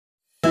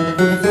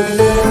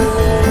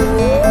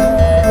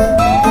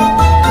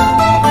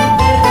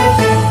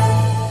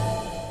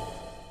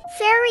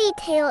Fairy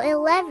Tale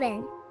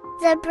 11.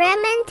 The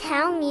Bremen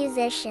Town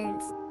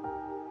Musicians.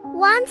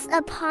 Once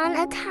upon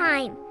a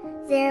time,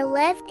 there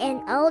lived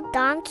an old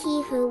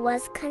donkey who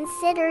was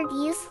considered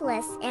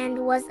useless and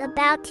was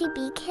about to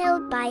be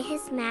killed by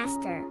his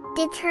master.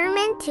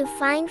 Determined to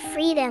find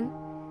freedom,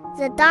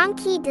 the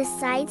donkey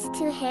decides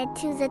to head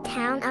to the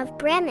town of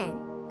Bremen.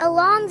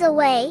 Along the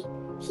way,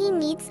 he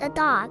meets a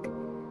dog,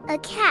 a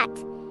cat,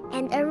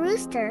 and a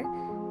rooster,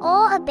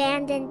 all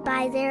abandoned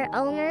by their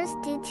owners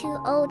due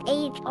to old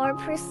age or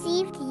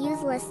perceived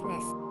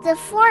uselessness. The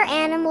four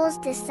animals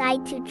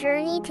decide to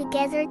journey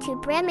together to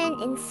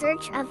Bremen in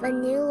search of a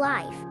new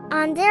life.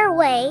 On their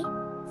way,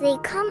 they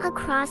come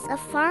across a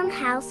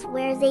farmhouse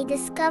where they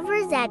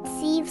discover that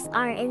thieves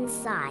are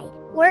inside.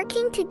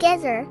 Working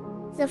together,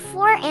 the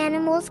four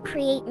animals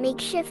create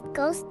makeshift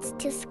ghosts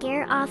to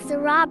scare off the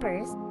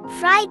robbers.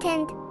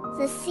 Frightened,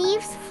 the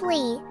thieves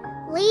flee,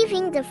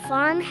 leaving the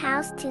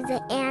farmhouse to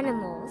the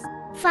animals.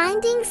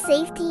 Finding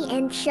safety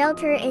and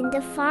shelter in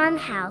the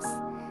farmhouse,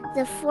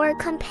 the four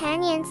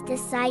companions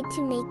decide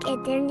to make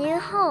it their new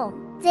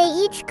home. They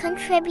each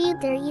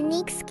contribute their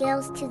unique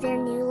skills to their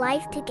new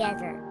life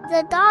together.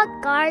 The dog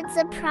guards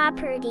the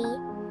property,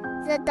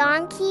 the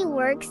donkey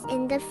works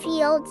in the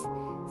fields,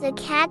 the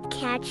cat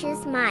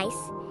catches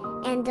mice,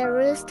 and the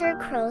rooster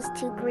crows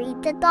to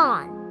greet the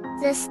dawn.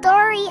 The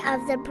story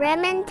of the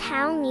Bremen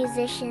Town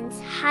Musicians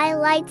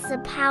highlights the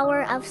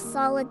power of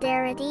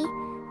solidarity,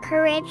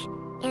 courage,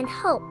 and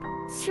hope.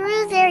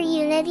 Through their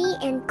unity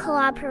and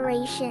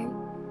cooperation,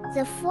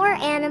 the four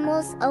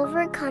animals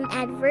overcome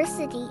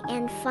adversity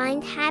and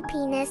find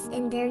happiness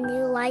in their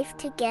new life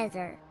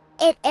together.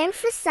 It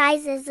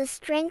emphasizes the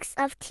strengths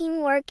of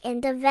teamwork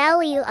and the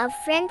value of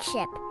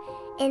friendship,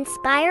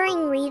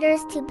 inspiring readers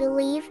to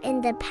believe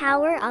in the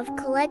power of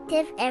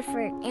collective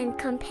effort and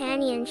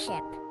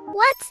companionship.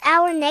 What's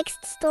our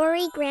next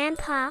story,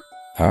 Grandpa?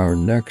 Our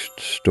next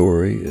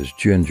story is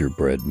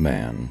Gingerbread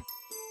Man.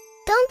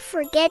 Don't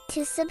forget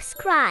to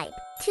subscribe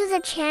to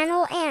the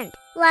channel and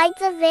like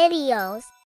the videos.